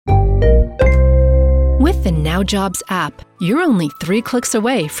With the Now Jobs app, you're only 3 clicks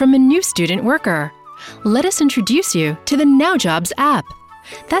away from a new student worker. Let us introduce you to the Now Jobs app.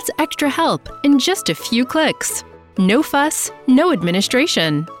 That's extra help in just a few clicks. No fuss, no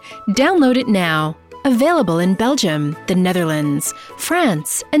administration. Download it now. Available in Belgium, the Netherlands,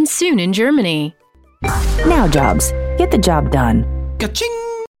 France, and soon in Germany. Now Jobs. Get the job done. Ka-ching!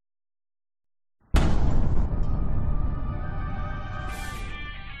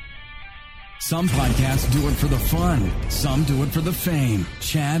 Some podcasts do it for the fun. Some do it for the fame.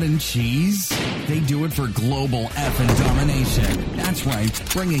 Chad and Cheese? They do it for global effing domination. That's right.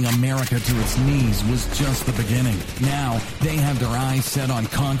 Bringing America to its knees was just the beginning. Now, they have their eyes set on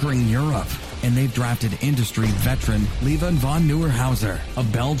conquering Europe. And they've drafted industry veteran Lieven von Neuerhauser of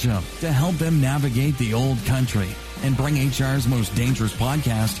Belgium to help them navigate the old country and bring HR's most dangerous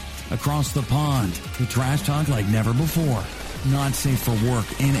podcast across the pond to trash talk like never before. Not safe for work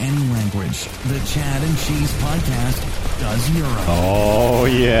in any language. The Chad and Cheese podcast does Europe. Oh,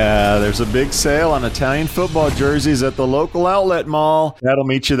 yeah. There's a big sale on Italian football jerseys at the local outlet mall. That'll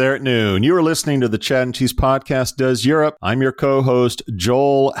meet you there at noon. You are listening to the Chad and Cheese podcast does Europe. I'm your co-host,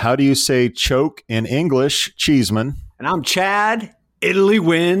 Joel. How do you say choke in English? Cheeseman. And I'm Chad. Italy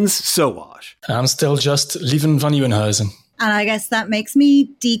wins, so wash. I'm still just Lieven van Nieuwenhuizen. And I guess that makes me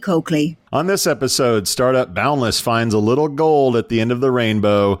Dee Coakley. On this episode, startup Boundless finds a little gold at the end of the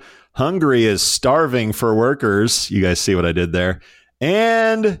rainbow. Hungary is starving for workers. You guys see what I did there?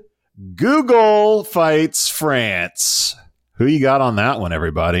 And Google fights France. Who you got on that one,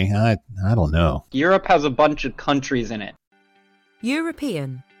 everybody? I don't know. Europe has a bunch of countries in it.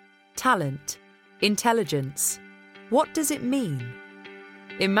 European. Talent. Intelligence. What does it mean?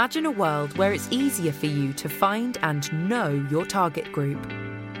 Imagine a world where it's easier for you to find and know your target group.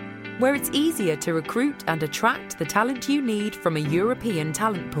 Where it's easier to recruit and attract the talent you need from a European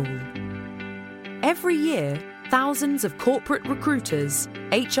talent pool. Every year, thousands of corporate recruiters,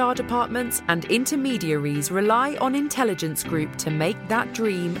 HR departments, and intermediaries rely on Intelligence Group to make that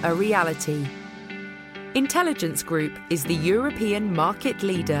dream a reality. Intelligence Group is the European market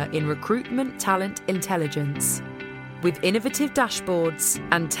leader in recruitment talent intelligence. With innovative dashboards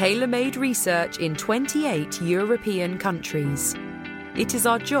and tailor-made research in 28 European countries. It is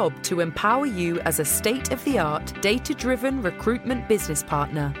our job to empower you as a state-of-the-art, data-driven recruitment business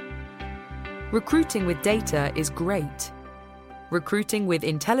partner. Recruiting with data is great. Recruiting with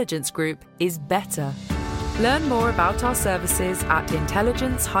Intelligence Group is better. Learn more about our services at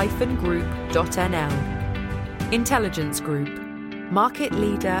intelligence-group.nl. Intelligence Group, market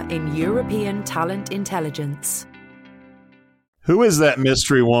leader in European talent intelligence. Who is that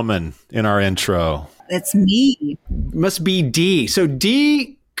mystery woman in our intro? It's me. Must be Dee. So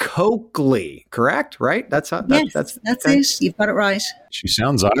Dee Coakley, correct? Right? That's it. You've got it right. She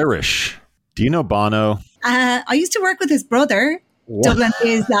sounds Irish. Do you know Bono? I used to work with his brother. What? Dublin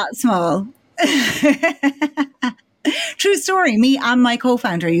is that small. True story. Me and my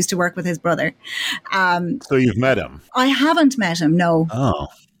co-founder used to work with his brother. So you've met him? I haven't met him, no. Oh.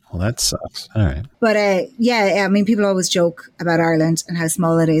 Well, that sucks. All right. But I mean, people always joke about Ireland and how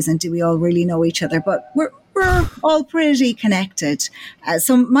small it is and do we all really know each other? But we're all pretty connected.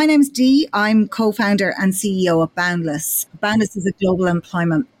 So my name's Dee. I'm co-founder and CEO of Boundless. Boundless is a global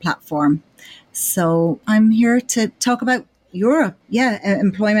employment platform. So I'm here to talk about Europe,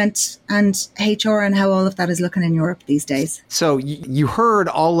 employment and HR and how all of that is looking in Europe these days. So you heard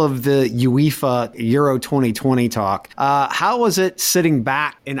all of the UEFA Euro 2020 talk. How was it sitting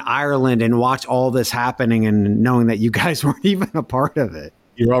back in Ireland and watch all this happening and knowing that you guys weren't even a part of it?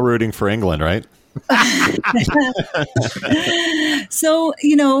 You're all rooting for England, right? So,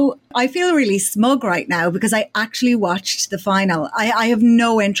 I feel really smug right now because I actually watched the final. I have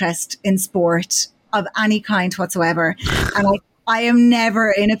no interest in sport of any kind whatsoever. And I am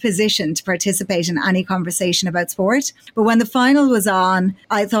never in a position to participate in any conversation about sport. But when the final was on,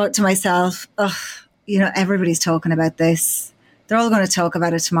 I thought to myself, everybody's talking about this. They're all going to talk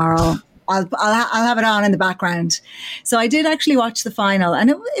about it tomorrow. I'll have it on in the background. So I did actually watch the final.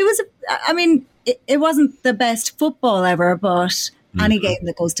 And it wasn't the best football ever, but any game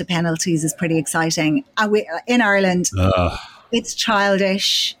that goes to penalties is pretty exciting. And in Ireland, it's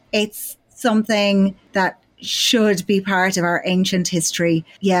childish. It's something that should be part of our ancient history.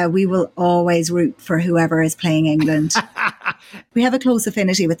 Yeah, we will always root for whoever is playing England. We have a close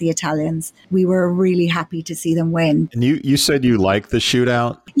affinity with the Italians. We were really happy to see them win. And you said you like the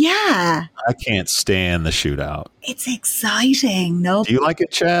shootout? Yeah. I can't stand the shootout. It's exciting. No. Do you like it,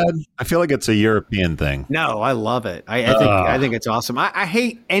 Chad? I feel like it's a European thing. No, I love it. I think it's awesome. I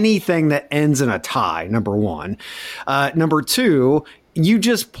hate anything that ends in a tie, number one. Number two, you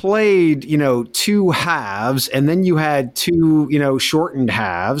just played, two halves, and then you had two, shortened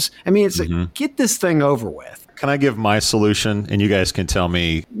halves. I mean, it's like, get this thing over with. Can I give my solution, and you guys can tell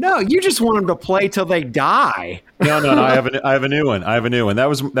me? No, you just want them to play till they die. No. I have a new one.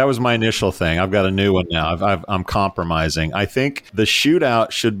 That was my initial thing. I've got a new one now. I'm compromising. I think the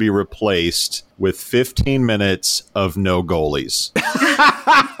shootout should be replaced with 15 minutes of no goalies,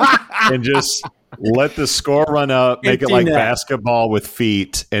 and just let the score run up, make it like basketball with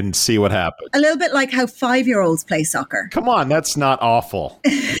feet, and see what happens. A little bit like how 5-year-olds play soccer. Come on, that's not awful.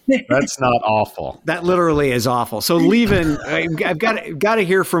 That's not awful. That literally is awful. So, Lieven, I've got to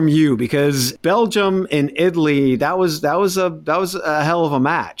hear from you, because Belgium and Italy, that was a hell of a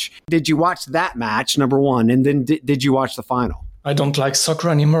match. Did you watch that match, number one, and then did you watch the final? I don't like soccer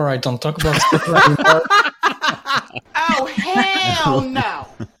anymore. I don't talk about soccer anymore. Oh, hell no.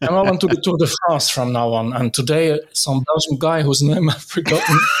 I'm on to the Tour de France from now on. And today, some Belgian guy whose name I've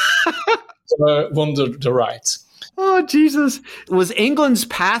forgotten won the ride. Oh, Jesus. Was England's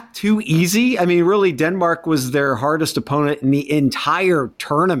path too easy? I mean, really, Denmark was their hardest opponent in the entire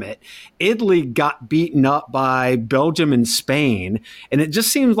tournament. Italy got beaten up by Belgium and Spain, and it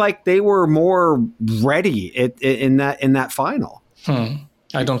just seems like they were more ready in that final.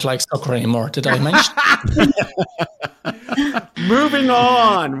 I don't like soccer anymore. Did I mention? Moving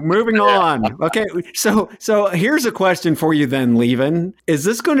on. Okay, so here's a question for you then, Lieven. Is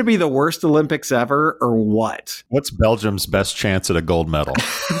this going to be the worst Olympics ever, or what? What's Belgium's best chance at a gold medal?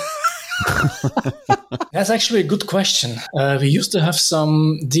 That's actually a good question. We used to have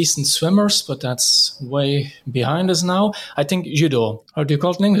some decent swimmers, but that's way behind us now. I think judo. How do you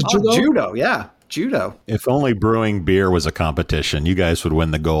call it in English? Judo? Judo, yeah. Judo. If only brewing beer was a competition, you guys would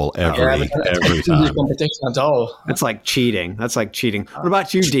win the goal every time. Competition at all. That's like cheating. What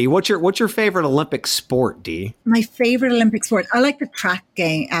about you, Dee? What's your favorite Olympic sport, Dee? My favorite Olympic sport, I like the track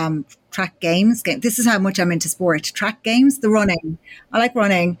games. This is how much I'm into sport. Track games, the running. I like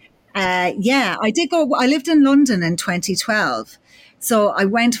running. I did go. I lived in London in 2012. So I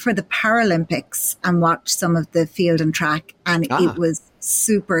went for the Paralympics and watched some of the field and track, and it was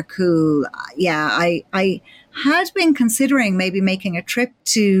super cool. Yeah, I had been considering maybe making a trip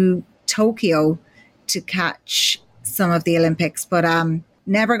to Tokyo to catch some of the Olympics, but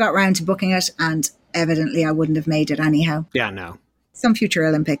never got around to booking it, and evidently I wouldn't have made it anyhow. Yeah, no. Some future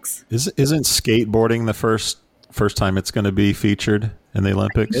Olympics. Isn't skateboarding the first time it's going to be featured in the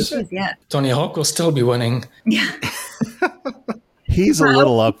Olympics? Is it? Yeah. Tony Hawk will still be winning. Yeah. He's a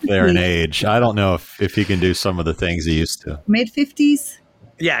little up there in age. I don't know if he can do some of the things he used to. Mid-50s?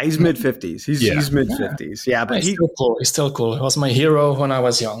 Yeah, he's mid-50s. He's mid-50s. Yeah, but he's still cool. He was my hero when I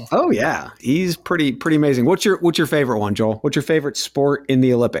was young. Oh, yeah. He's pretty amazing. What's your favorite one, Joel? What's your favorite sport in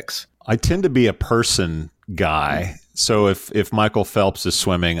the Olympics? I tend to be a person guy. So if Michael Phelps is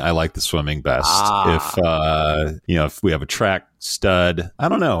swimming, I like the swimming best. If we have a track stud, I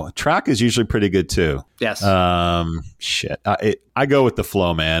don't know. Track is usually pretty good too. Yes. I go with the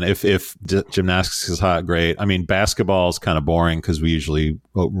flow, man. If gymnastics is hot, great. I mean, basketball is kind of boring because we usually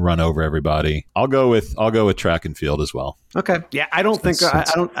run over everybody. I'll go with track and field as well. Okay. Yeah, I don't think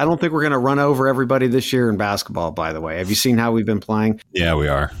we're going to run over everybody this year in basketball. By the way, have you seen how we've been playing? Yeah, we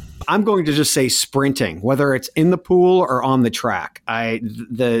are. I'm going to just say sprinting, whether it's in the pool or on the track.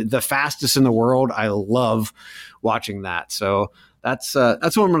 The fastest in the world. I love watching that. So that's what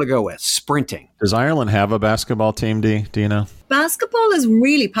I'm going to go with. Sprinting. Does Ireland have a basketball team, Dee? Do you know? Basketball is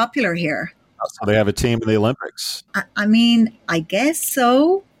really popular here. So they have a team in the Olympics. I mean, I guess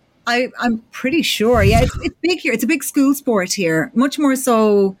so. I'm pretty sure. Yeah, it's big here. It's a big school sport here, much more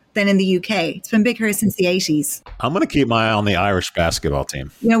so than in the UK. It's been big here since the 80s. I'm going to keep my eye on the Irish basketball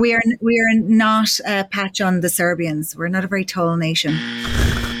team. You know, we are not a patch on the Serbians. We're not a very tall nation.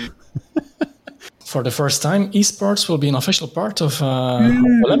 For the first time, esports will be an official part of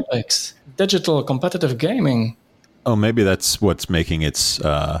Olympics. Digital competitive gaming. Oh, maybe that's what's making its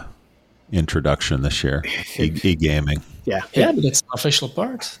introduction this year. E-gaming. Yeah, but it's an official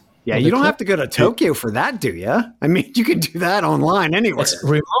part. Yeah, you don't have to go to Tokyo for that, do you? I mean, you can do that online anywhere. It's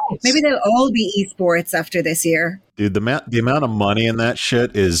remote. Maybe they'll all be esports after this year. Dude, the amount of money in that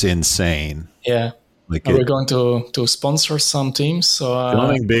shit is insane. Yeah. We're going to sponsor some teams. So the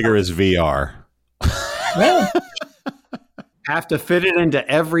only thing bigger is VR. Yeah. Have to fit it into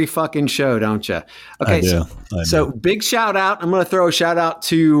every fucking show, don't you? Okay, so big shout out. I'm going to throw a shout out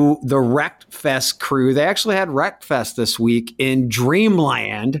to the Wrecked Fest crew. They actually had Wrecked Fest this week in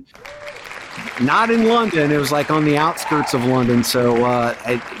Dreamland, not in London. It was like on the outskirts of London. So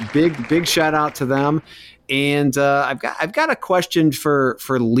a big shout out to them. And I've got a question for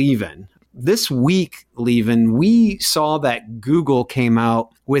Lieven. This week, Lieven, we saw that Google came out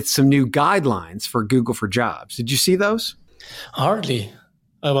with some new guidelines for Google for Jobs. Did you see those? Hardly.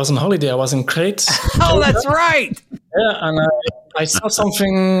 I was on holiday. I was in Crete. Oh, that's right. Yeah, and I saw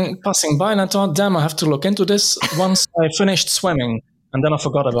something passing by, and I thought, damn, I have to look into this once I finished swimming, and then I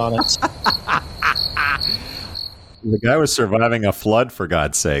forgot about it. The guy was surviving a flood, for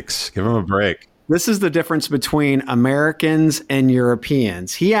God's sakes. Give him a break. This is the difference between Americans and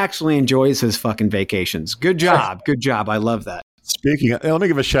Europeans. He actually enjoys his fucking vacations. Good job. Good job. I love that. Speaking of, let me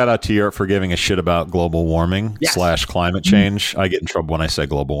give a shout out to Europe for giving a shit about global warming / climate change. I get in trouble when I say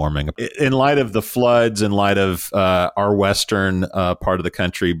global warming. In light of the floods, in light of our western part of the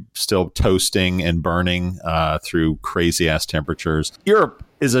country still toasting and burning through crazy ass temperatures, Europe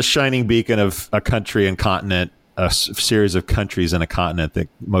is a shining beacon of a country and continent, a series of countries and a continent that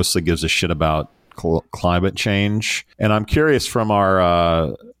mostly gives a shit about climate change. And I'm curious from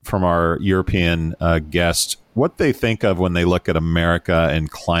our European guest what they think of when they look at America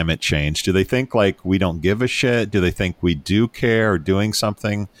and climate change. Do they think like we don't give a shit? Do they think we do care or doing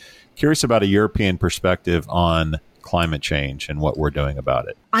something? Curious about a European perspective on climate change and what we're doing about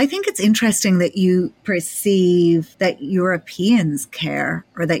it. I think it's interesting that you perceive that Europeans care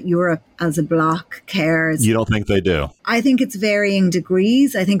or that Europe as a bloc cares. You don't think they do? I think it's varying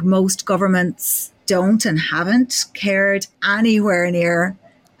degrees. I think most governments don't and haven't cared anywhere near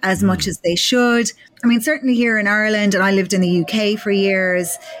as much as they should. I mean, certainly here in Ireland, and I lived in the UK for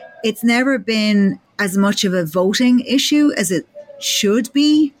years, it's never been as much of a voting issue as it should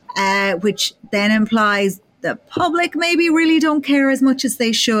be, which then implies the public maybe really don't care as much as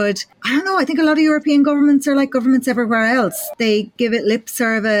they should. I don't know. I think a lot of European governments are like governments everywhere else. They give it lip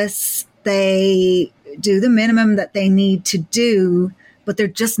service. They do the minimum that they need to do, but they're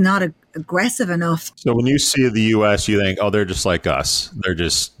just not aggressive enough. So when you see the U.S., you think, oh, they're just like us.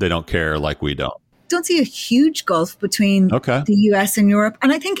 They don't care like we don't. Don't see a huge gulf between the US and Europe.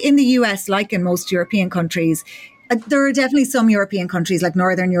 And I think in the US, like in most European countries, there are definitely some European countries, like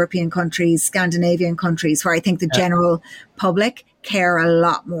Northern European countries, Scandinavian countries, where I think the general public care a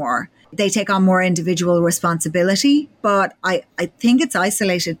lot more. They take on more individual responsibility, but I think it's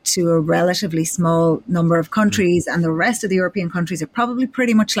isolated to a relatively small number of countries, and the rest of the European countries are probably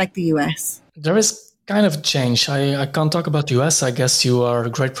pretty much like the US. There is kind of change. I can't talk about the US. I guess you are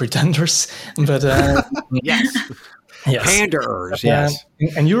great pretenders, but yes. Panderers, yes.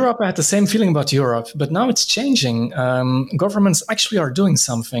 And Europe, I had the same feeling about Europe, but now it's changing. Governments actually are doing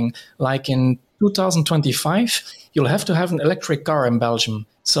something. Like in 2025, you'll have to have an electric car in Belgium.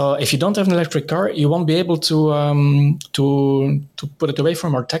 So if you don't have an electric car, you won't be able to put it away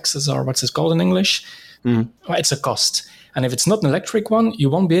from our taxes, or what's it called in English? Well, it's a cost. And if it's not an electric one, you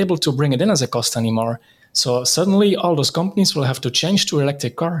won't be able to bring it in as a cost anymore. So suddenly all those companies will have to change to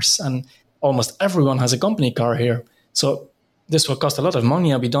electric cars, and almost everyone has a company car here. So this will cost a lot of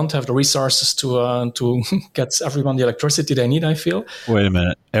money, and we don't have the resources to get everyone the electricity they need, I feel. Wait a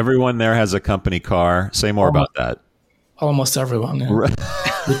minute. Everyone there has a company car. Say more about that. Almost everyone, yeah. Right.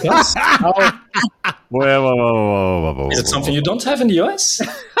 Because whoa. Is it something you don't have in the US?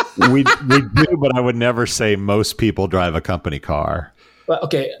 we do, but I would never say most people drive a company car. Well,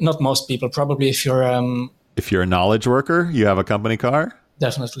 okay, not most people. Probably if you're a knowledge worker, you have a company car?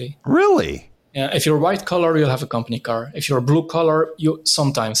 Definitely. Really? Yeah, if you're white collar, you'll have a company car. If you're blue collar, you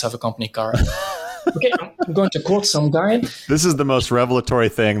sometimes have a company car. Okay, I'm going to quote some guy. This is the most revelatory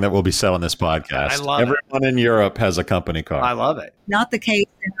thing that will be said on this podcast. I love Everyone in Europe has a company car. I love it. Not the case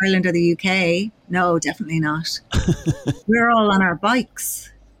in Ireland or the UK. No, definitely not. We're all on our bikes.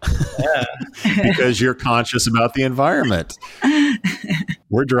 Yeah. Because you're conscious about the environment.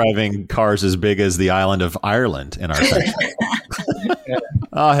 We're driving cars as big as the island of Ireland in our country.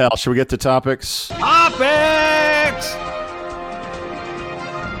 Oh, hell. Should we get to topics? Topics!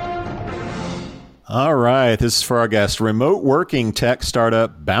 All right. This is for our guest. Remote working tech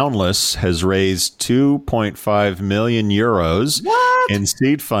startup Boundless has raised 2.5 million euros in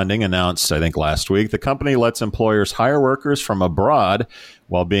seed funding, announced, I think, last week. The company lets employers hire workers from abroad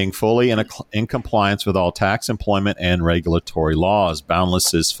while being fully in compliance with all tax, employment, and regulatory laws.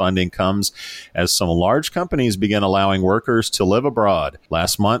 Boundless's funding comes as some large companies begin allowing workers to live abroad.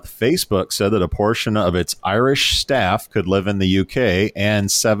 Last month, Facebook said that a portion of its Irish staff could live in the UK and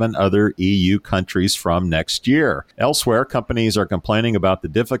 7 other EU countries from next year. Elsewhere, companies are complaining about the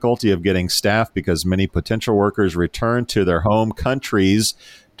difficulty of getting staff because many potential workers return to their home countries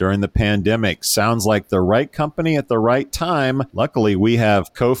during the pandemic. Sounds like the right company at the right time. Luckily, we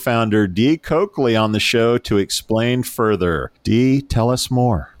have co-founder Dee Coakley on the show to explain further. Dee, tell us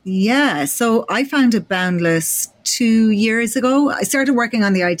more. Yeah, so I founded Boundless 2 years ago. I started working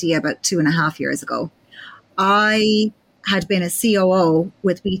on the idea about 2.5 years ago. I had been a COO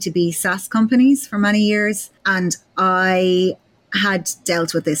with B2B SaaS companies for many years, and I had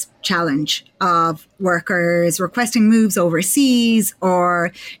dealt with this challenge of workers requesting moves overseas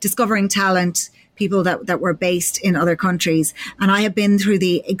or discovering talent, people that were based in other countries. And I have been through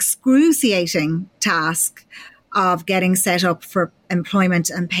the excruciating task of getting set up for employment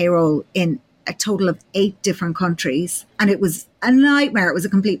and payroll in a total of 8 different countries. And it was a nightmare. It was a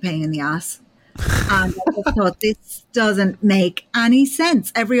complete pain in the ass. And I just thought, this doesn't make any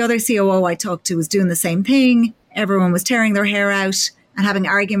sense. Every other COO I talked to was doing the same thing. Everyone was tearing their hair out and having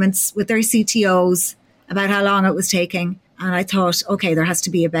arguments with their CTOs about how long it was taking. And I thought, okay, there has to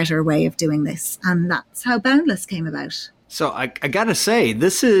be a better way of doing this. And that's how Boundless came about. So I got to say,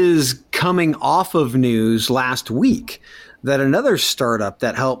 this is coming off of news last week that another startup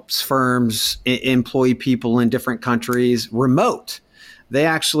that helps firms employ people in different countries remote. They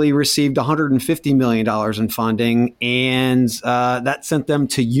actually received $150 million in funding, and that sent them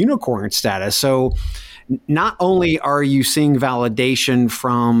to unicorn status. So not only are you seeing validation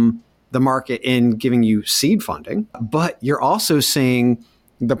from the market in giving you seed funding, but you're also seeing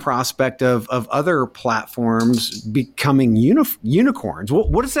the prospect of other platforms becoming unicorns.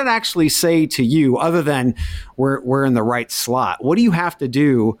 What does that actually say to you, other than we're in the right slot? What do you have to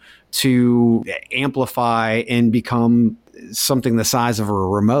do to amplify and become something the size of a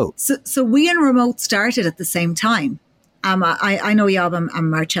remote? So we and Remote started at the same time. I know Yob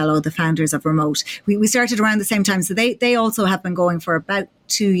and Marcello, the founders of Remote. We started around the same time. So they also have been going for about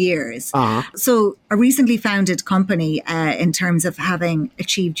 2 years. Uh-huh. So a recently founded company in terms of having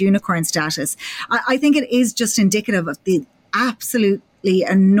achieved unicorn status. I think it is just indicative of the absolutely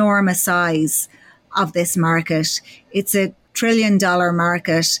enormous size of this market. It's $1 trillion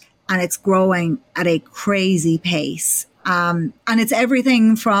market, and it's growing at a crazy pace. And it's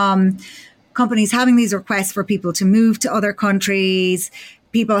everything from companies having these requests for people to move to other countries,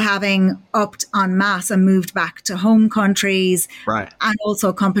 people having upped en masse and moved back to home countries, right, and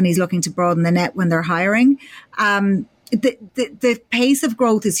also companies looking to broaden the net when they're hiring. The pace of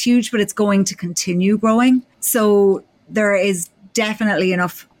growth is huge, but it's going to continue growing. So there is definitely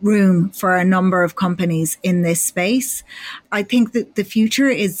enough room for a number of companies in this space. I think that the future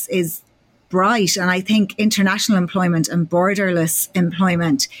is bright, and I think international employment and borderless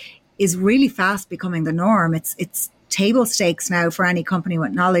employment is really fast becoming the norm. It's table stakes now for any company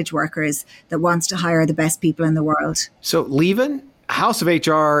with knowledge workers that wants to hire the best people in the world. So Lieven, House of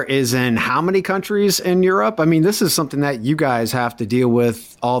HR is in how many countries in Europe? I mean, this is something that you guys have to deal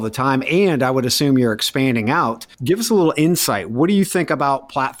with all the time, and I would assume you're expanding out. Give us a little insight. What do you think about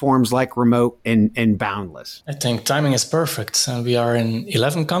platforms like Remote and Boundless? I think timing is perfect. We are in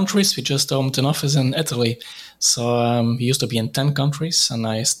 11 countries. We just opened an office in Italy. So we used to be in 10 countries, and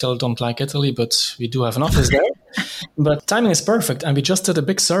I still don't like Italy, but we do have an office there. But timing is perfect. And we just did a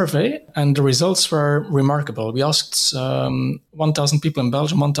big survey, and the results were remarkable. We asked 1,000 people in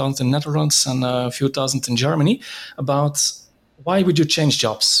Belgium, 1,000 in Netherlands, and a few thousand in Germany about why would you change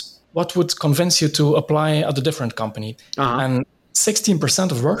jobs? What would convince you to apply at a different company? Uh-huh. And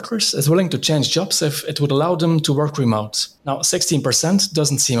 16% of workers is willing to change jobs if it would allow them to work remote. Now, 16%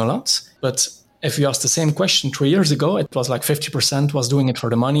 doesn't seem a lot, but if you asked the same question 3 years ago, it was like 50% was doing it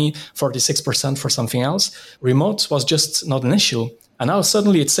for the money, 46% for something else. Remote was just not an issue. And now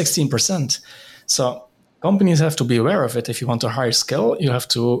suddenly it's 16%. So companies have to be aware of it. If you want to hire skill, you have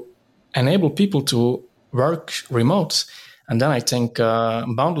to enable people to work remote. And then I think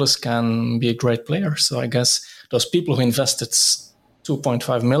Boundless can be a great player. So I guess those people who invested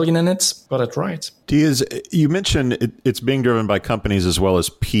 2.5 million in it got it right. Dee, you mentioned it's being driven by companies as well as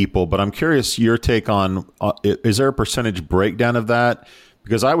people, but I'm curious your take on, is there a percentage breakdown of that?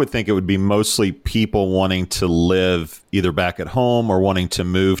 Because I would think it would be mostly people wanting to live either back at home or wanting to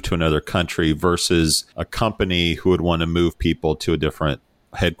move to another country versus a company who would want to move people to a different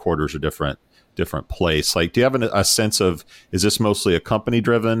headquarters or different place. Like, do you have a sense of, is this mostly a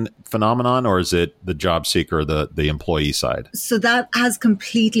company-driven phenomenon, or is it the job seeker, the employee side? So that has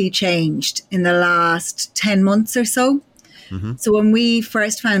completely changed in the last 10 months or so. Mm-hmm. So when we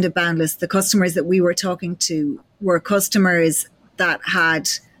first founded Boundless, the customers that we were talking to were customers that had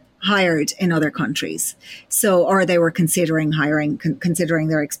hired in other countries. So, or they were considering hiring, considering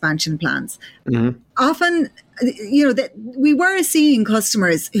their expansion plans. Mm-hmm. Often, we were seeing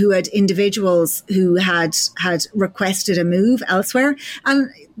customers who had individuals who had requested a move elsewhere. And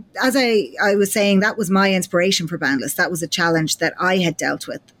as I was saying, that was my inspiration for Boundless. That was a challenge that I had dealt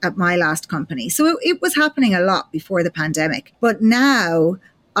with at my last company. So it was happening a lot before the pandemic. But now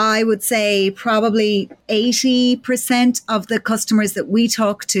I would say probably 80% of the customers that we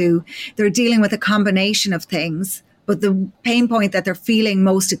talk to, they're dealing with a combination of things. But the pain point that they're feeling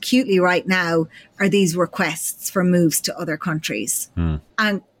most acutely right now are these requests for moves to other countries.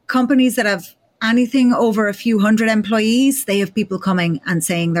 And companies that have anything over a few hundred employees, they have people coming and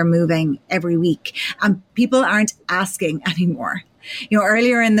saying they're moving every week. And people aren't asking anymore. You know,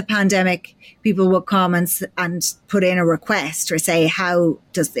 earlier in the pandemic, people would come and put in a request or say, how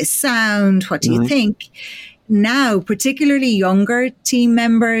does this sound? What do you think? Now, particularly younger team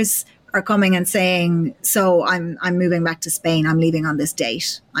members are coming and saying, so I'm moving back to Spain. I'm leaving on this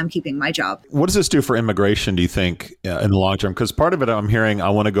date. I'm keeping my job. What does this do for immigration, do you think, in the long term? Because part of it, I'm hearing, I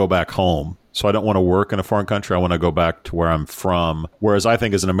want to go back home. So I don't want to work in a foreign country. I want to go back to where I'm from. Whereas I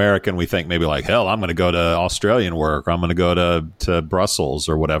think as an American, we think maybe like, hell, I'm going to go to Australian work, or I'm going to go to Brussels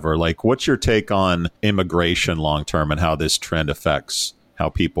or whatever. Like, what's your take on immigration long term and how this trend affects how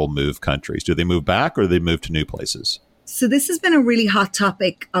people move countries? Do they move back or do they move to new places? So this has been a really hot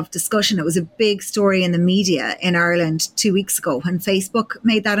topic of discussion. It was a big story in the media in Ireland 2 weeks ago when Facebook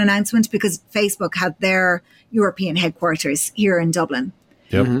made that announcement, because Facebook had their European headquarters here in Dublin.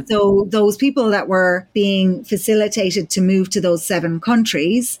 Yep. So those people that were being facilitated to move to those 7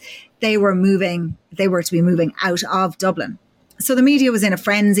 countries, they were to be moving out of Dublin. So the media was in a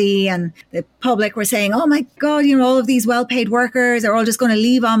frenzy and the public were saying, oh my God, you know, all of these well-paid workers are all just going to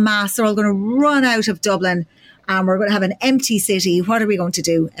leave en masse. They're all going to run out of Dublin. We're going to have an empty city. What are we going to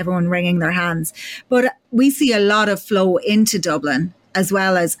do? Everyone wringing their hands. But we see a lot of flow into Dublin as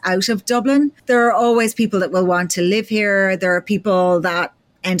well as out of Dublin. There are always people that will want to live here. There are people that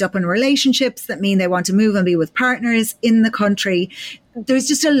end up in relationships that mean they want to move and be with partners in the country. There's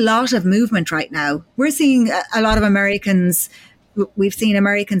just a lot of movement right now. We're seeing a lot of Americans. We've seen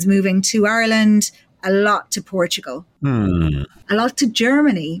Americans moving to Ireland, a lot to Portugal, a lot to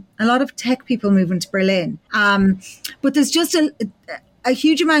Germany, a lot of tech people moving to Berlin. But there's just a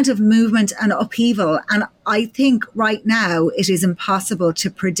huge amount of movement and upheaval. And I think right now it is impossible to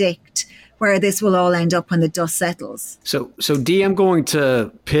predict where this will all end up when the dust settles. So Dee, I'm going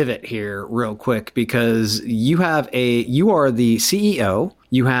to pivot here real quick, because you are the CEO.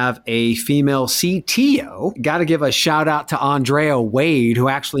 You have a female CTO. Got to give a shout out to Andrea Wade, who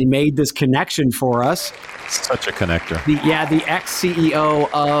actually made this connection for us. Such a connector. The ex-CEO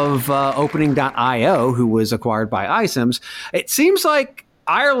of Opening.io, who was acquired by iCIMS. It seems like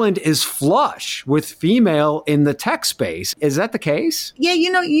Ireland is flush with female in the tech space. Is that the case? Yeah,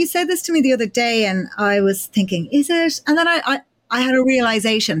 you know, you said this to me the other day and I was thinking, is it? And then I had a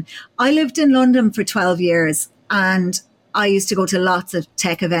realization. I lived in London for 12 years and I used to go to lots of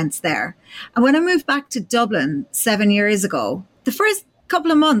tech events there. And when I moved back to Dublin 7 years ago, the first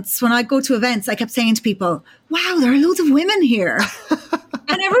couple of months when I go to events, I kept saying to people, wow, there are loads of women here.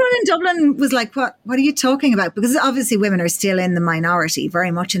 And everyone in Dublin was like, what are you talking about? Because obviously women are still in the minority,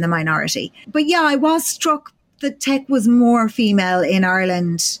 very much in the minority. But yeah, I was struck that tech was more female in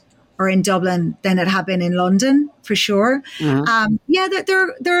Ireland or in Dublin than it had been in London, for sure. Mm-hmm.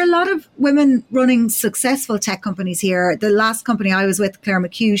 There are a lot of women running successful tech companies here. The last company I was with, Claire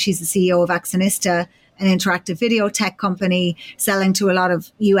McHugh, she's the CEO of Actionista, an interactive video tech company selling to a lot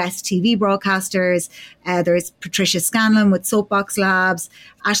of US TV broadcasters. There's Patricia Scanlon with Soapbox Labs,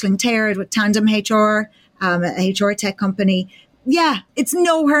 Aisling Taird with Tandem HR, a HR tech company. Yeah, it's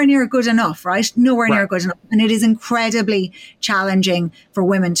nowhere near good enough, right? Nowhere near good enough. And it is incredibly challenging for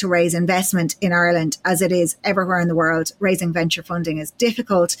women to raise investment in Ireland, as it is everywhere in the world. Raising venture funding is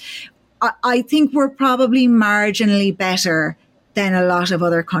difficult. I think we're probably marginally better than a lot of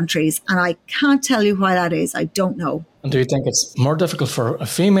other countries. And I can't tell you why that is. I don't know. And do you think it's more difficult for a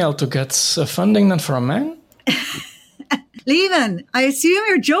female to get funding than for a man? Lieven, I assume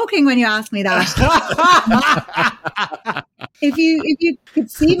you're joking when you ask me that. If you could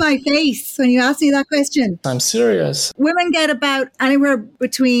see my face when you ask me that question. I'm serious. Women get about anywhere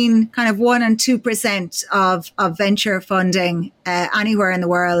between kind of 1% and 2% of venture funding anywhere in the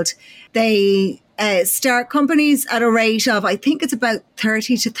world. They start companies at a rate of, I think it's about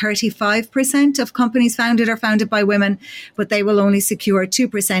 30 to 35% of companies founded are founded by women, but they will only secure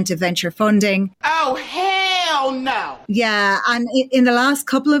 2% of venture funding. Oh, hell no. Yeah. And in the last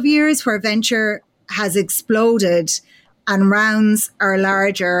couple of years where venture has exploded and rounds are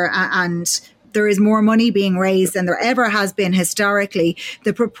larger and there is more money being raised than there ever has been historically,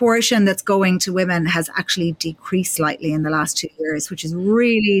 the proportion that's going to women has actually decreased slightly in the last 2 years, which is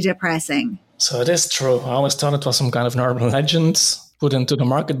really depressing. So it is true. I always thought it was some kind of urban legend. put into the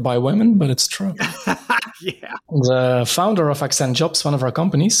market by women, but it's true. Yeah. The founder of Accent Jobs, one of our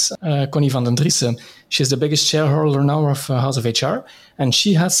companies, Connie van den Driessen, she's the biggest shareholder now of House of HR, and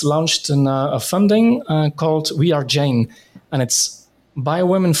she has launched a funding called We Are Jane, and it's by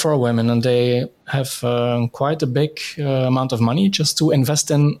women for women, and they have quite a big amount of money just to invest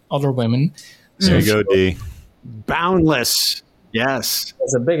in other women. There you go, Dee. Boundless. Yes.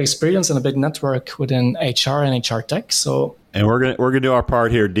 There's a big experience and a big network within HR and HR tech. And we're gonna do our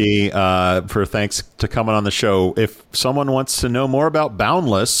part here, Dee, for thanks to coming on the show. If someone wants to know more about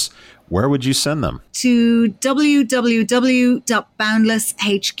Boundless, where would you send them? To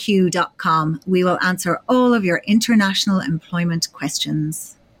www.boundlesshq.com. We will answer all of your international employment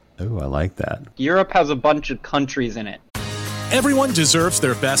questions. Oh, I like that. Europe has a bunch of countries in it. Everyone deserves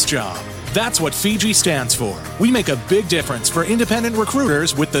their best job. That's what Fiji stands for. We make a big difference for independent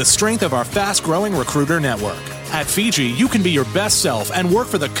recruiters with the strength of our fast-growing recruiter network. At Fiji, you can be your best self and work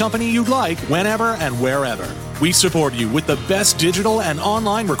for the company you'd like whenever and wherever. We support you with the best digital and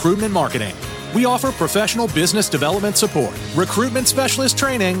online recruitment marketing. We offer professional business development support, recruitment specialist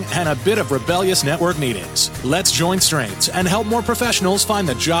training, and a bit of rebellious network meetings. Let's join strengths and help more professionals find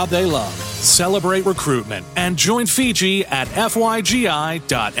the job they love. Celebrate recruitment and join Fiji at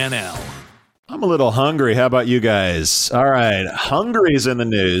fygi.nl. I'm a little hungry. How about you guys? All right. Hungary's in the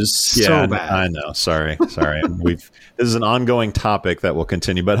news. So bad. I know. Sorry. This is an ongoing topic that will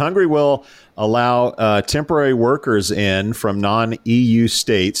continue. But Hungary will allow temporary workers in from non-EU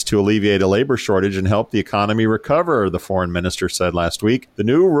states to alleviate a labor shortage and help the economy recover, the foreign minister said last week. The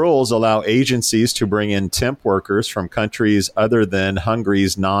new rules allow agencies to bring in temp workers from countries other than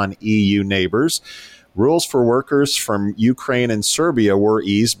Hungary's non-EU neighbors. Rules for workers from Ukraine and Serbia were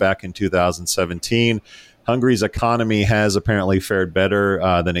eased back in 2017. Hungary's economy has apparently fared better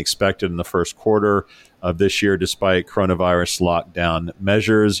than expected in the first quarter of this year, despite coronavirus lockdown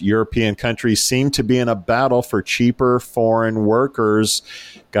measures. European countries seem to be in a battle for cheaper foreign workers.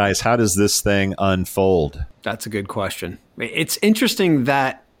 Guys, how does this thing unfold? That's a good question. It's interesting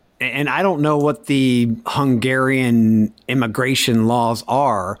that, and I don't know what the Hungarian immigration laws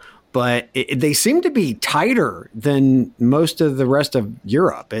are, but they seem to be tighter than most of the rest of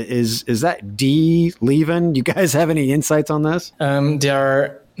Europe. Is that Dee, Lieven? You guys have any insights on this? They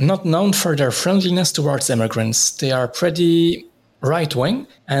are not known for their friendliness towards immigrants. They are pretty right-wing,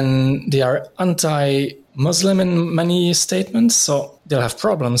 and they are anti-Muslim in many statements, so they'll have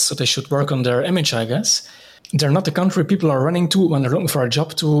problems, so they should work on their image, I guess. They're not the country people are running to when they're looking for a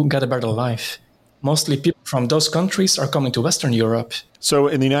job to get a better life. Mostly people from those countries are coming to Western Europe. So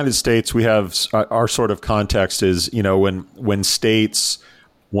in the United States, we have our sort of context is, when states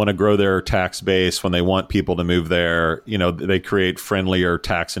want to grow their tax base, when they want people to move there, they create friendlier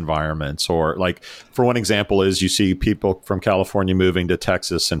tax environments. Or like, for one example is you see people from California moving to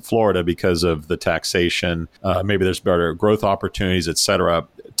Texas and Florida because of the taxation. Maybe there's better growth opportunities, et cetera.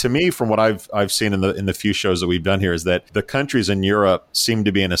 To me, from what I've seen in the few shows that we've done here, is that the countries in Europe seem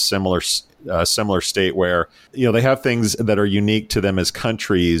to be in a similar state where, they have things that are unique to them as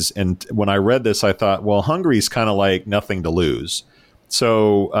countries. And when I read this, I thought, well, Hungary's kind of like nothing to lose.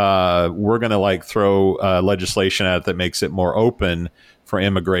 So we're going to throw legislation at it that makes it more open for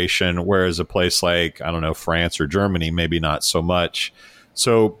immigration, whereas a place like, I don't know, France or Germany, maybe not so much.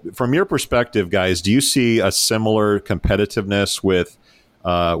 So from your perspective, guys, do you see a similar competitiveness with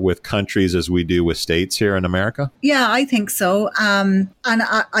countries as we do with states here in America? Yeah, I think so. And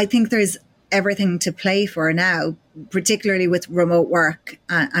I think there's everything to play for now, particularly with remote work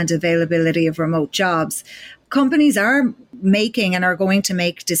and availability of remote jobs. Companies are making and are going to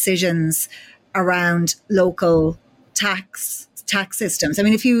make decisions around local tax systems. I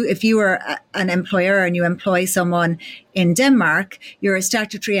mean, if you are an employer and you employ someone in Denmark, your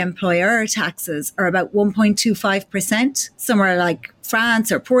statutory employer taxes are about 1.25%. Somewhere like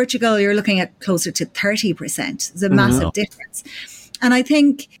France or Portugal, you're looking at closer to 30%. It's a massive difference. And I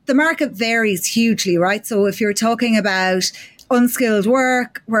think the market varies hugely, right? So if you're talking about unskilled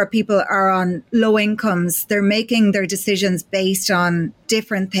work where people are on low incomes, they're making their decisions based on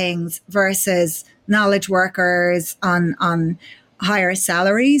different things versus knowledge workers on higher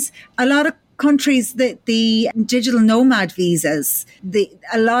salaries. A lot of countries, the digital nomad visas,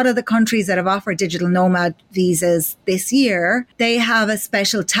 a lot of the countries that have offered digital nomad visas this year, they have a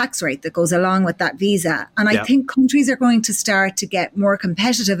special tax rate that goes along with that visa. And I think countries are going to start to get more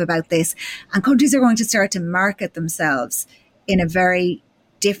competitive about this, and countries are going to start to market themselves in a very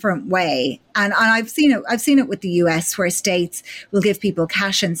different way. And I've seen it with the US, where states will give people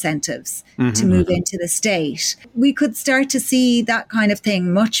cash incentives to move into the state. We could start to see that kind of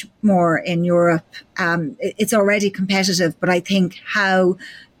thing much more in Europe. It's already competitive, but I think how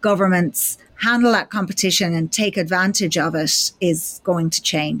governments handle that competition and take advantage of it is going to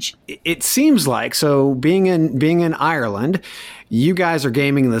change. It seems like, so being in Ireland, you guys are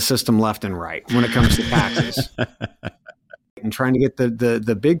gaming the system left and right when it comes to taxes. And trying to get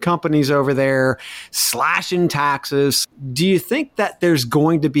the big companies over there slashing taxes. Do you think that there's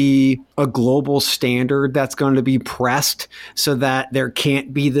going to be a global standard that's going to be pressed so that there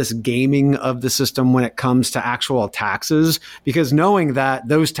can't be this gaming of the system when it comes to actual taxes? Because knowing that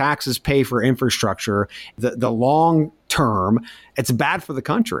those taxes pay for infrastructure, the long term, it's bad for the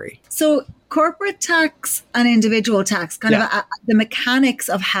country. So corporate tax and individual tax, kind of the mechanics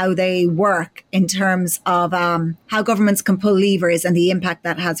of how they work in terms of how governments can pull levers and the impact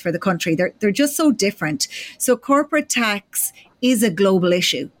that has for the country. They're just so different. So corporate tax is a global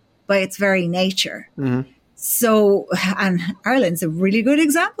issue by its very nature. So, and Ireland's a really good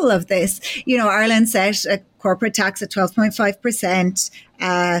example of this. You know, Ireland set a corporate tax at 12.5%,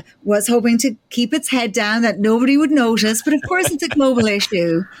 was hoping to keep its head down, that nobody would notice. But of course, it's a global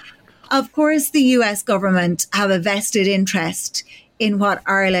issue. Of course, the US government have a vested interest in what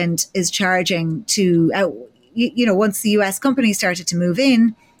Ireland is charging to, once the US companies started to move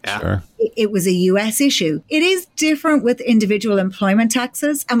in, it was a US issue. It is different with individual employment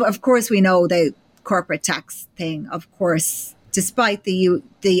taxes. And of course, we know the corporate tax thing, of course, despite the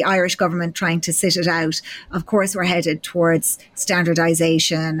Irish government trying to sit it out, of course, we're headed towards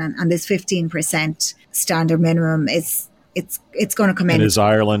standardization, and this 15% standard minimum it's going to come in. And is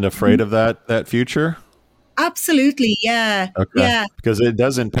Ireland afraid of that future? Absolutely, yeah. Okay. Yeah. Because it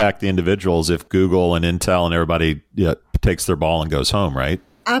does impact the individuals if Google and Intel and everybody takes their ball and goes home, right?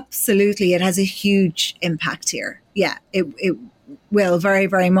 Absolutely. It has a huge impact here. Yeah, it will, very,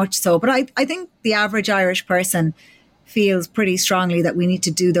 very much so. But I think the average Irish person feels pretty strongly that we need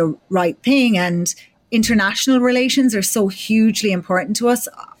to do the right thing, and international relations are so hugely important to us.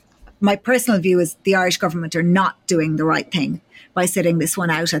 My personal view is the Irish government are not doing the right thing by sitting this one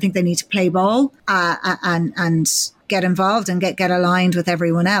out. I think they need to play ball and get involved and get aligned with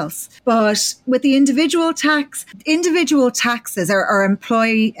everyone else. But with the individual taxes or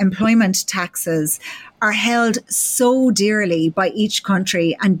employment taxes are held so dearly by each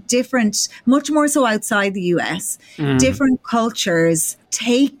country, and different, much more so outside the US. Different cultures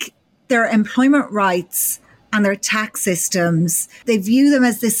take their employment rights and their tax systems, they view them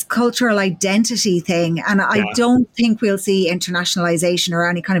as this cultural identity thing. And I don't think we'll see internationalization or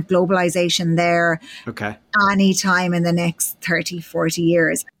any kind of globalization there anytime in the next 30, 40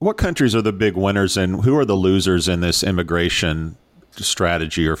 years. What countries are the big winners and who are the losers in this immigration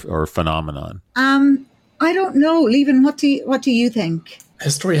strategy or phenomenon? I don't know. Lieven, what do you think?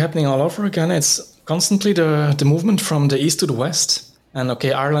 History happening all over again. It's constantly the movement from the east to the west. And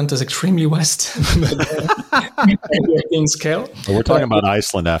Ireland is extremely west, European scale. Well, we're talking about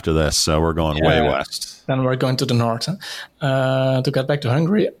Iceland after this, so we're going way west. Then we're going to the north. To get back to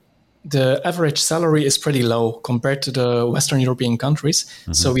Hungary, the average salary is pretty low compared to the Western European countries.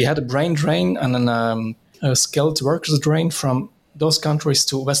 Mm-hmm. So we had a brain drain and a skilled workers drain from those countries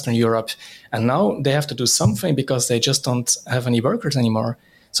to Western Europe. And now they have to do something because they just don't have any workers anymore.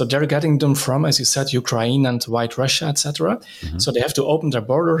 So they're getting them from, as you said, Ukraine and White Russia, etc. Mm-hmm. So they have to open their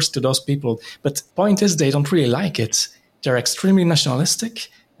borders to those people. But the point is, they don't really like it. They're extremely nationalistic,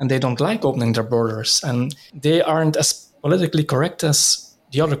 and they don't like opening their borders. And they aren't as politically correct as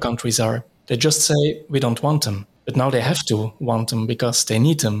the other countries are. They just say, we don't want them. But now they have to want them because they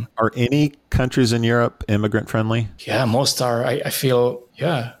need them. Are any countries in Europe immigrant friendly? Yeah, most are. I feel,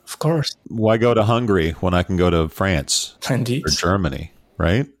 yeah, of course. Why go to Hungary when I can go to France Indeed. Or Germany?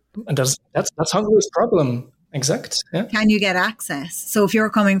 Right? And that's Hungary's problem. Exact. Yeah. Can you get access? So if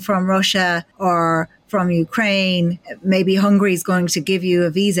you're coming from Russia or from Ukraine, maybe Hungary is going to give you a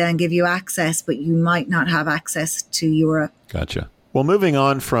visa and give you access, but you might not have access to Europe. Gotcha. Well, moving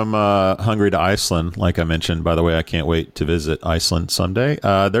on from Hungary to Iceland, like I mentioned, by the way, I can't wait to visit Iceland someday.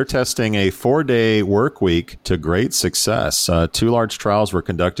 They're testing a 4-day work week to great success. 2 large trials were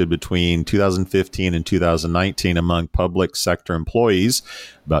conducted between 2015 and 2019 among public sector employees.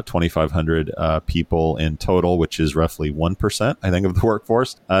 about 2,500 people in total, which is roughly 1%, I think, of the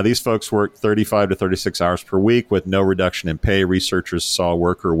workforce. These folks work 35 to 36 hours per week with no reduction in pay. Researchers saw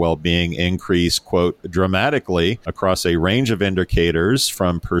worker well-being increase, quote, dramatically across a range of indicators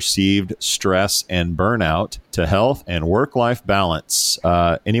from perceived stress and burnout to health and work-life balance.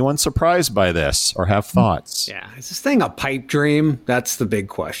 Anyone surprised by this or have thoughts? Yeah. Is this thing a pipe dream? That's the big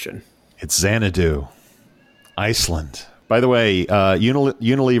question. It's Xanadu, Iceland. By the way,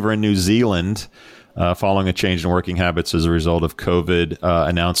 Unilever in New Zealand, following a change in working habits as a result of COVID,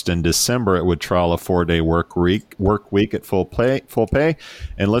 announced in December it would trial a 4-day work week at full pay.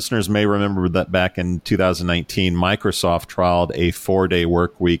 And listeners may remember that back in 2019, Microsoft trialed a 4-day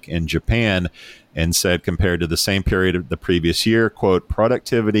work week in Japan and said compared to the same period of the previous year, quote,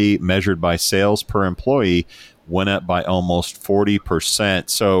 productivity measured by sales per employee went up by almost 40%.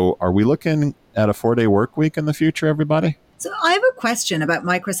 So are we looking at a 4-day work week in the future, everybody? So I have a question about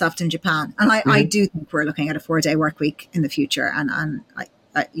Microsoft in Japan. And I do think we're looking at a 4-day work week in the future. And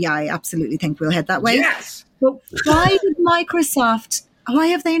I absolutely think we'll head that way. Yes. But why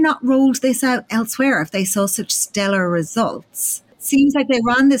have they not rolled this out elsewhere if they saw such stellar results? It seems like they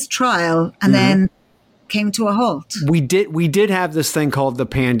ran this trial and then came to a halt. We did have this thing called the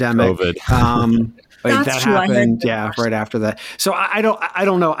pandemic. COVID. That happened, right after that. So I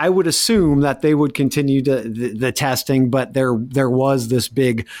don't know. I would assume that they would continue the testing, but there was this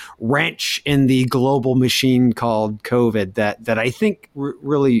big wrench in the global machine called COVID that I think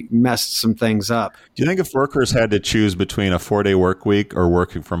really messed some things up. Do you think if workers had to choose between a 4-day work week or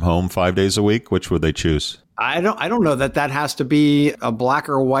working from home 5 days a week, which would they choose? I don't know that has to be a black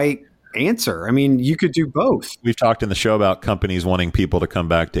or white answer. I mean, you could do both. We've talked in the show about companies wanting people to come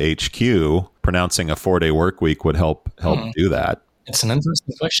back to HQ. Pronouncing a 4-day work week would help do that. It's an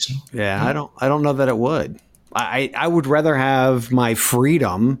interesting question. Yeah, I don't know that it would. I would rather have my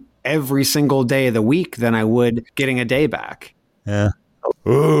freedom every single day of the week than I would getting a day back. Yeah.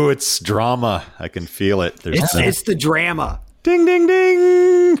 Ooh, it's drama. I can feel it. It's the drama. Ding, ding,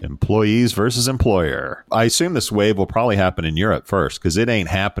 ding. Employees versus employer. I assume this wave will probably happen in Europe first because it ain't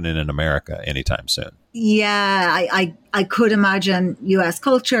happening in America anytime soon. Yeah, I could imagine US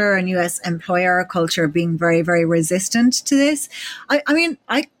culture and US employer culture being very, very resistant to this. I mean,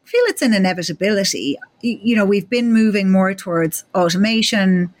 I feel it's an inevitability. You know, we've been moving more towards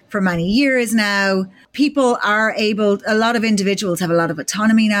automation for many years now. People are a lot of individuals have a lot of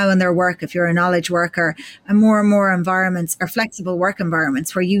autonomy now in their work if you're a knowledge worker, and more environments are flexible work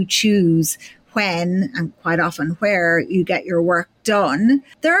environments where you choose when and quite often where you get your work done.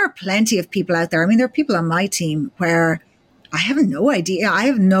 There are plenty of people out there. I mean, there are people on my team where I have no idea. I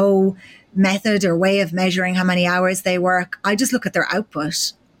have no method or way of measuring how many hours they work. I just look at their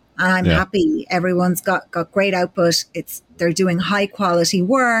output and I'm happy. Everyone's got great output. They're doing high quality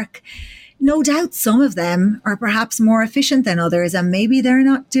work. No doubt some of them are perhaps more efficient than others, and maybe they're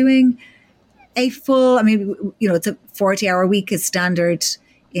not doing a full, I mean, you know, it's a 40-hour week is standard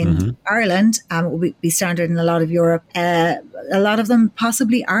in Ireland. It will be standard in a lot of Europe. A lot of them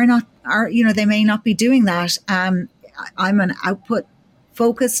possibly they may not be doing that. I'm an output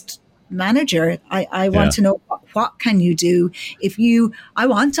focused manager. I want to know what can you do I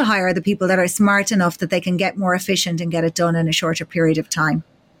want to hire the people that are smart enough that they can get more efficient and get it done in a shorter period of time.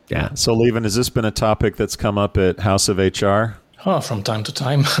 Yeah. So, Lieven, has this been a topic that's come up at House of HR? Oh, from time to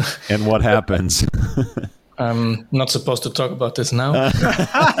time. And what happens? I'm not supposed to talk about this now.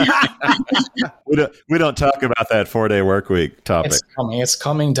 We don't talk about that 4-day work week topic. It's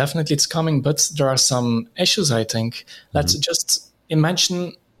coming. Definitely it's coming. But there are some issues, I think. Let's just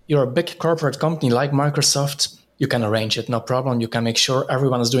imagine you're a big corporate company like Microsoft. You can arrange it, no problem. You can make sure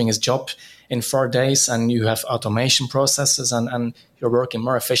everyone is doing his job in 4 days, and you have automation processes and you're working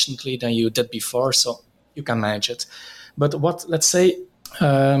more efficiently than you did before. So you can manage it. But let's say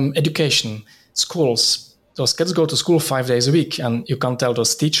education, schools, those kids go to school 5 days a week, and you can't tell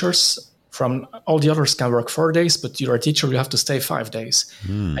those teachers from all the others can work 4 days, but you're a teacher, you have to stay 5 days.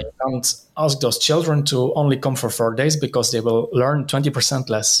 And you can't ask those children to only come for 4 days because they will learn 20%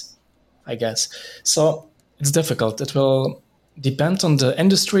 less, I guess. So it's difficult. It will depend on the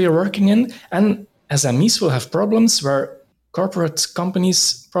industry you're working in, and SMEs will have problems where corporate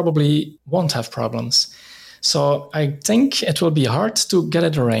companies probably won't have problems. So I think it will be hard to get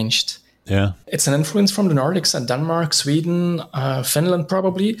it arranged. Yeah, it's an influence from the Nordics and Denmark, Sweden, Finland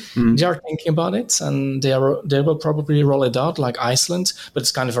probably. They are thinking about it, and they will probably roll it out like Iceland. But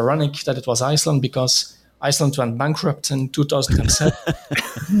it's kind of ironic that it was Iceland because Iceland went bankrupt in 2007.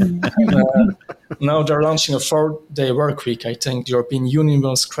 Now they're launching a 4-day work week. I think the European Union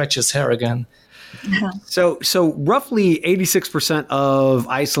will scratch its hair again. So roughly 86% of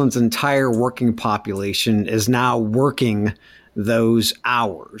Iceland's entire working population is now working those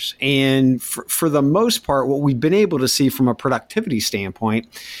hours. And for the most part, what we've been able to see from a productivity standpoint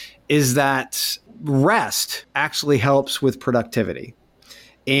is that rest actually helps with productivity.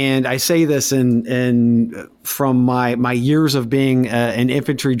 And I say this from my years of being an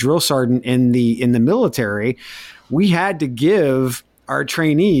infantry drill sergeant in the military. We had to give our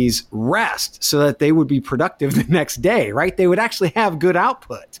trainees rest so that they would be productive the next day, right? They would actually have good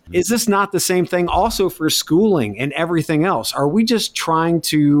output. Is this not the same thing also for schooling and everything else? Are we just trying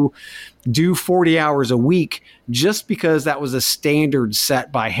to do 40 hours a week just because that was a standard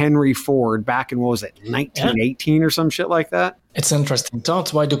set by Henry Ford back in, 1918 or some shit like that? It's an interesting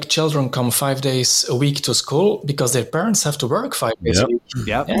thought. Why do children come 5 days a week to school? Because their parents have to work 5 days a week.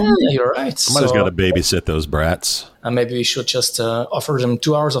 Yep. Yeah, you're right. Somebody's got to babysit those brats. And maybe we should just offer them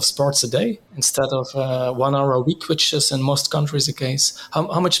 2 hours of sports a day instead of 1 hour a week, which is in most countries the case.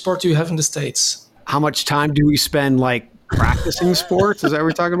 How much sport do you have in the States? How much time do we spend practicing sports? Is that what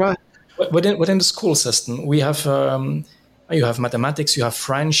we're talking about? Within the school system, we have you have mathematics, you have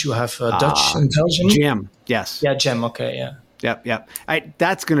French, you have Dutch and Belgian. Gym, yes. Yeah, gym. Okay, yeah. Yep.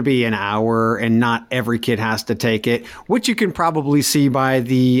 That's going to be an hour, and not every kid has to take it, which you can probably see by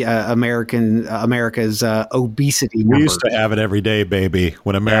the America's obesity numbers. We used to have it every day, baby.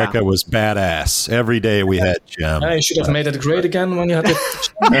 When America was badass, every day we had gym. You should have made it great again when you had it.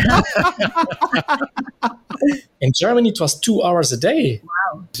 In Germany, it was 2 hours a day.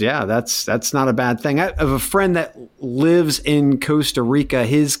 Wow. Yeah, that's not a bad thing. I have a friend that lives in Costa Rica.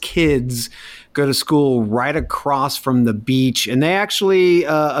 His kids go to school right across from the beach, and they actually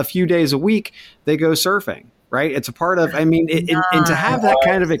a few days a week they go surfing. Right, it's a part of. I mean, and to have that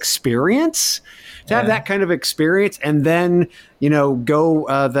kind of experience, and then go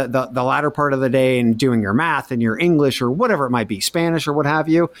the latter part of the day and doing your math and your English or whatever it might be, Spanish or what have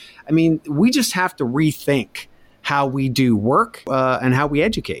you. I mean, we just have to rethink how we do work and how we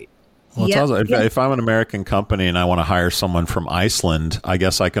educate. Well, if I'm an American company and I want to hire someone from Iceland, I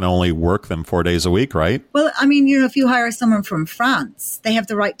guess I can only work them 4 days a week, right? Well, I mean, if you hire someone from France, they have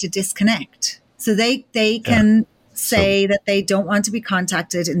the right to disconnect. So they can say that they don't want to be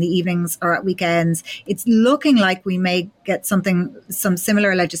contacted in the evenings or at weekends. It's looking like we may get some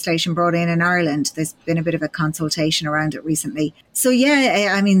similar legislation brought in Ireland. There's been a bit of a consultation around it recently. So,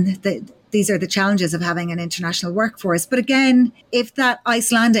 yeah, I mean, these are the challenges of having an international workforce. But again, if that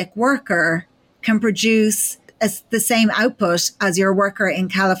Icelandic worker can produce the same output as your worker in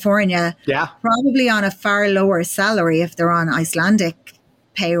California, probably on a far lower salary if they're on Icelandic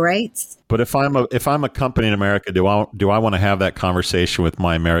pay rates. But if I'm a company in America, do I want to have that conversation with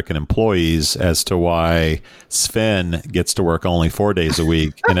my American employees as to why Sven gets to work only 4 days a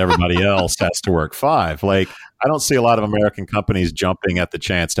week and everybody else has to work 5? I don't see a lot of American companies jumping at the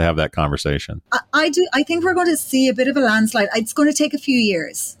chance to have that conversation. I do. I think we're going to see a bit of a landslide. It's going to take a few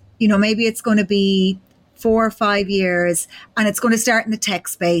years. Maybe it's going to be 4 or 5 years, and it's going to start in the tech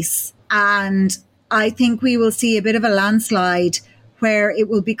space. And I think we will see a bit of a landslide where it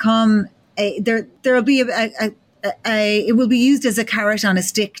will become it will be used as a carrot on a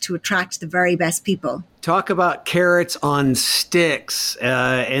stick to attract the very best people. Talk about carrots on sticks,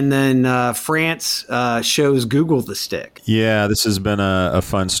 and then France shows Google the stick. Yeah, this has been a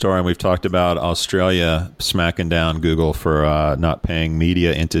fun story, and we've talked about Australia smacking down Google for not paying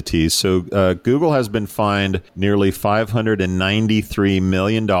media entities. So Google has been fined nearly $593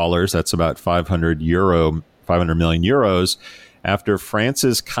 million. That's about 500 million euros. After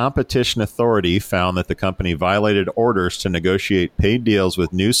France's competition authority found that the company violated orders to negotiate paid deals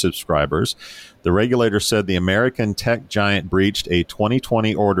with new subscribers. The regulator said the American tech giant breached a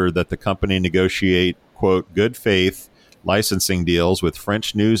 2020 order that the company negotiate, quote, good faith licensing deals with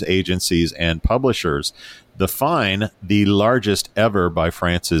French news agencies and publishers. The fine, the largest ever by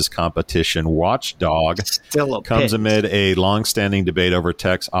France's competition watchdog, comes amid a longstanding debate over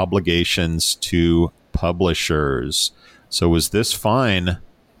tech's obligations to publishers. So was this fine?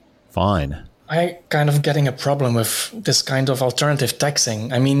 I kind of getting a problem with this kind of alternative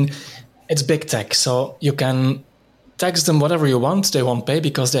taxing. I mean, it's big tech, so you can tax them whatever you want. They won't pay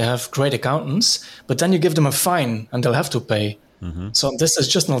because they have great accountants, but then you give them a fine and they'll have to pay. Mm-hmm. So this is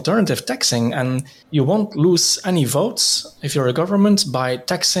just an alternative taxing, and you won't lose any votes if you're a government by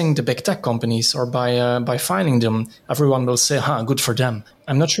taxing the big tech companies or by fining them. Everyone will say, good for them.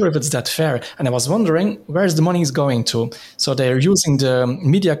 I'm not sure if it's that fair. And I was wondering, where's the money going to? So they're using the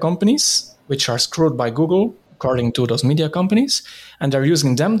media companies, which are screwed by Google, according to those media companies, and they're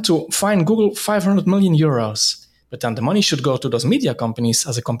using them to fine Google 500 million euros. But then the money should go to those media companies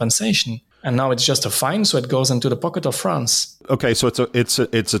as a compensation. And now it's just a fine, so it goes into the pocket of France. Okay, so it's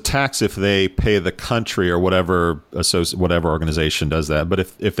a tax if they pay the country or whatever organization does that. But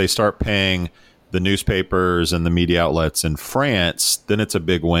if they start paying the newspapers and the media outlets in France, then it's a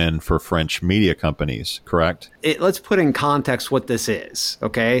big win for French media companies, correct? Let's put in context what this is,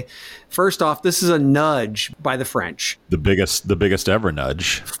 okay? First off, this is a nudge by the French. The biggest ever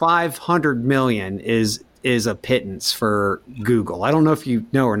nudge. 500 million is a pittance for Google. I don't know if you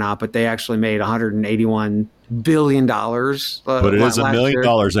know or not, but they actually made $181 billion. But it is $1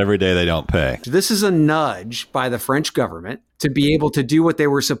 million every day they don't pay. This is a nudge by the French government to be able to do what they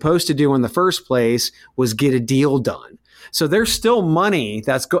were supposed to do in the first place, was get a deal done. So there's still money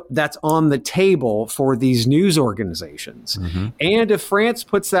that's on the table for these news organizations. Mm-hmm. And if France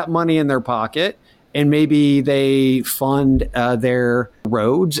puts that money in their pocket, and maybe they fund their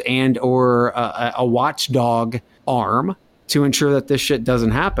roads and or a watchdog arm to ensure that this shit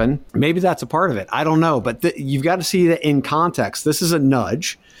doesn't happen, maybe that's a part of it. I don't know. But you've got to see that in context. This is a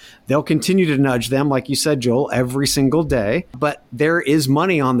nudge. They'll continue to nudge them, like you said, Joel, every single day. But there is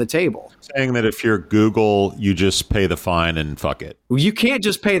money on the table. Saying that if you're Google, you just pay the fine and fuck it. Well, you can't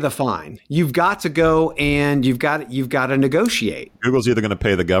just pay the fine. You've got to go and you've got to negotiate. Google's either going to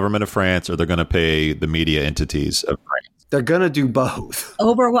pay the government of France or they're going to pay the media entities of France. They're going to do both.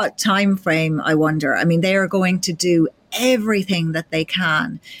 Over what time frame, I wonder? I mean, they are going to do everything that they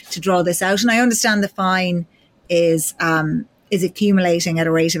can to draw this out. And I understand the fine is accumulating at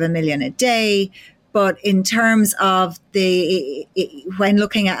a rate of $1 million a day. But in terms of when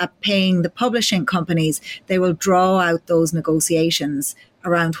looking at paying the publishing companies, they will draw out those negotiations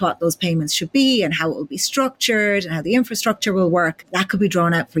around what those payments should be and how it will be structured and how the infrastructure will work. That could be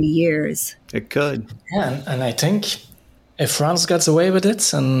drawn out for years. It could. Yeah, and I think if France gets away with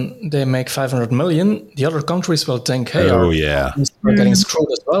it and they make 500 million, the other countries will think, hey, we're getting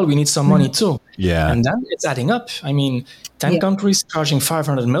screwed as well. We need some money too. Yeah. And then it's adding up. I mean, 10 countries charging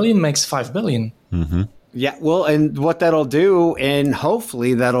 500 million makes 5 billion. Mm-hmm. Yeah, well, and what that'll do, and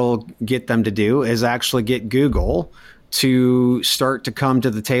hopefully that'll get them to do, is actually get Google to start to come to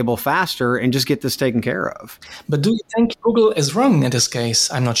the table faster and just get this taken care of. But do you think Google is wrong in this case?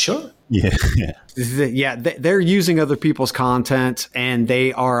 I'm not sure. Yeah, they're using other people's content, and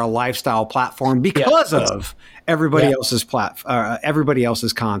they are a lifestyle platform because of everybody else's everybody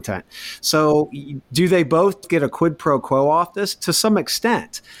else's content. So, do they both get a quid pro quo off this? To some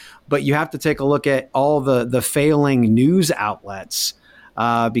extent, but you have to take a look at all the failing news outlets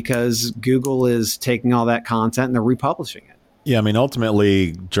because Google is taking all that content and they're republishing it. Yeah, I mean,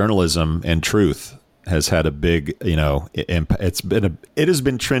 ultimately, journalism and truth has had a big, it has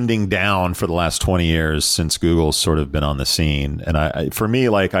been trending down for the last 20 years since Google's sort of been on the scene. And I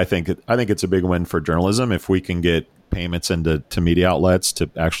think it's a big win for journalism if we can get payments into media outlets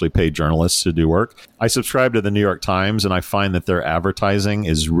to actually pay journalists to do work. I subscribe to the New York Times, and I find that their advertising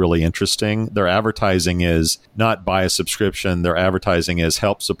is really interesting. Their advertising is not buy a subscription. Their advertising is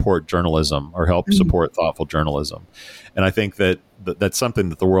help support journalism or help support thoughtful journalism. And I think that's something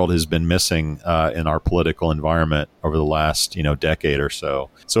that the world has been missing in our political environment over the last decade or so.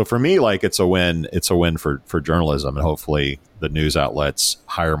 So for me, it's a win. It's a win for journalism, and hopefully the news outlets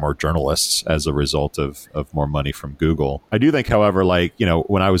hire more journalists as a result of more money from Google. I do think, however,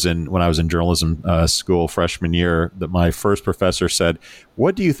 when I was in journalism school freshman year, that my first professor said,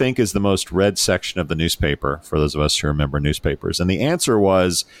 "What do you think is the most read section of the newspaper?" For those of us who remember newspapers, and the answer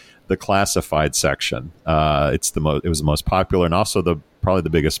was the classified section. It was the most popular and also probably the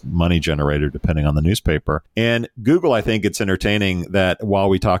biggest money generator, depending on the newspaper. And Google, I think it's entertaining that while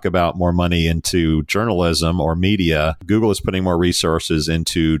we talk about more money into journalism or media, Google is putting more resources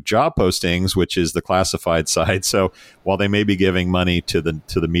into job postings, which is the classified side. So while they may be giving money to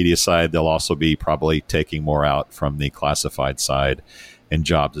the media side, they'll also be probably taking more out from the classified side. And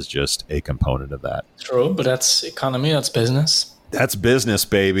jobs is just a component of that. True, but that's economy, that's business. That's business,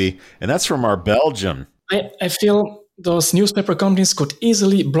 baby. And that's from our Belgium. I feel those newspaper companies could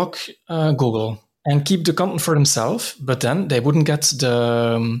easily block Google and keep the content for themselves, but then they wouldn't get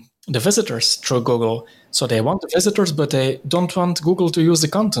the visitors through Google. So they want the visitors, but they don't want Google to use the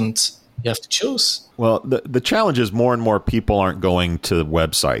content. You have to choose. Well, the challenge is more and more people aren't going to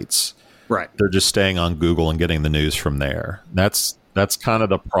websites. Right. They're just staying on Google and getting the news from there. That's kind of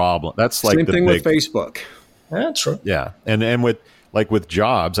the problem. That's like same thing with Facebook. Yeah, true. Yeah, and with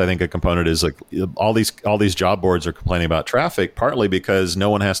jobs, I think a component is all these job boards are complaining about traffic, partly because no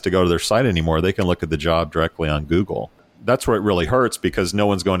one has to go to their site anymore. They can look at the job directly on Google. that's where it really hurts, because no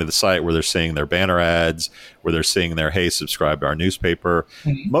one's going to the site where they're seeing their banner ads, where they're seeing their, hey, subscribe to our newspaper.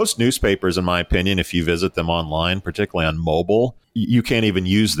 Most newspapers, in my opinion, if you visit them online, particularly on mobile, you can't even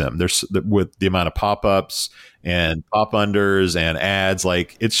use them. There's, with the amount of pop-ups and pop-unders and ads,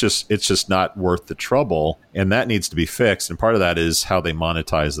 like it's just not worth the trouble, and that needs to be fixed. And part of that is how they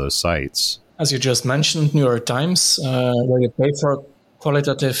monetize those sites. As you just mentioned, New York Times, where you pay for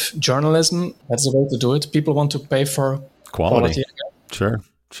qualitative journalism, that's the way to do it. People want to pay for quality. Sure.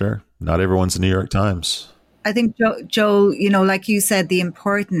 Not everyone's the New York Times. I think, Joel, like you said, the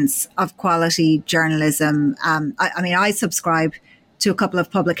importance of quality journalism. I subscribe to a couple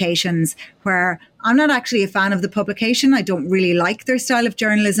of publications where I'm not actually a fan of the publication. I don't really like their style of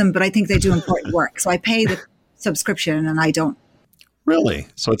journalism, but I think they do important work. So I pay the subscription and I don't. Really?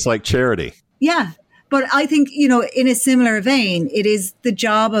 So it's like charity. Yeah. But I think, in a similar vein, it is the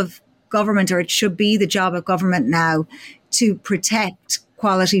job of government, or it should be the job of government now, to protect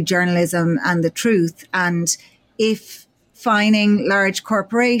quality journalism and the truth. And if fining large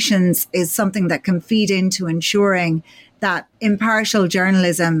corporations is something that can feed into ensuring that impartial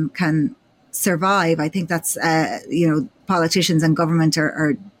journalism can survive, I think that's, politicians and government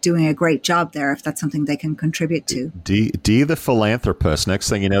are doing a great job there, if that's something they can contribute to. Dee the philanthropist. Next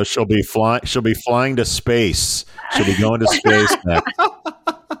thing you know, she'll be flying to space. She'll be going to space next.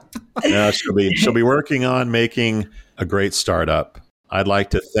 No, she'll be working on making a great startup. I'd like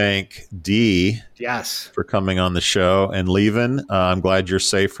to thank Dee for coming on the show, and Lieven, I'm glad you're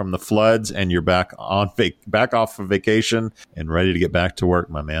safe from the floods and you're back off of vacation and ready to get back to work,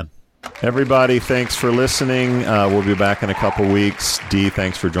 my man. Everybody, thanks for listening. We'll be back in a couple weeks. Dee,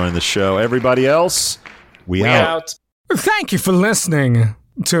 thanks for joining the show. Everybody else, we out. Thank you for listening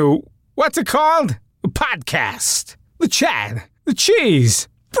to, what's it called? The podcast. The chat. The cheese.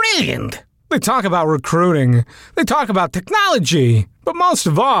 Brilliant. They talk about recruiting. They talk about technology. But most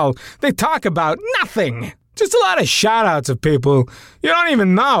of all, they talk about nothing. Just a lot of shout-outs of people you don't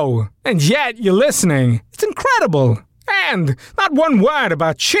even know. And yet you're listening. It's incredible. And not one word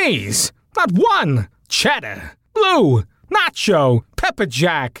about cheese. Not one. Cheddar. Blue. Nacho. Pepper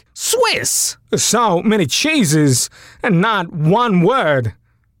jack. Swiss. So many cheeses and not one word.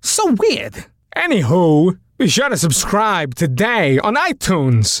 So weird. Anywho, be sure to subscribe today on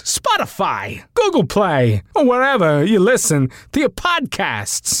iTunes, Spotify, Google Play, or wherever you listen to your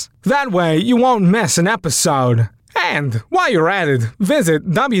podcasts. That way you won't miss an episode. And while you're at it, visit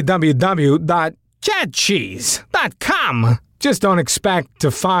www.chatcheese.com. Just don't expect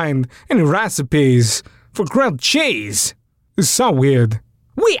to find any recipes for grilled cheese. It's so weird.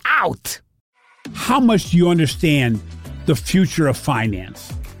 We out! How much do you understand the future of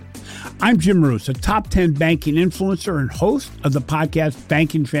finance? I'm Jim Roos, a top 10 banking influencer and host of the podcast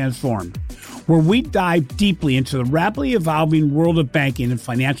Banking Transformed, where we dive deeply into the rapidly evolving world of banking and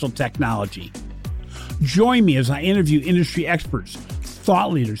financial technology. Join me as I interview industry experts,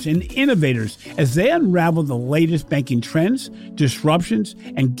 thought leaders, and innovators as they unravel the latest banking trends, disruptions,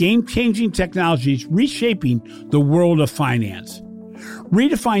 and game-changing technologies reshaping the world of finance.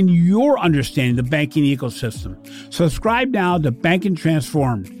 Redefine your understanding of the banking ecosystem. Subscribe now to Banking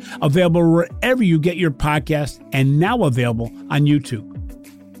Transformed, available wherever you get your podcast and now available on YouTube.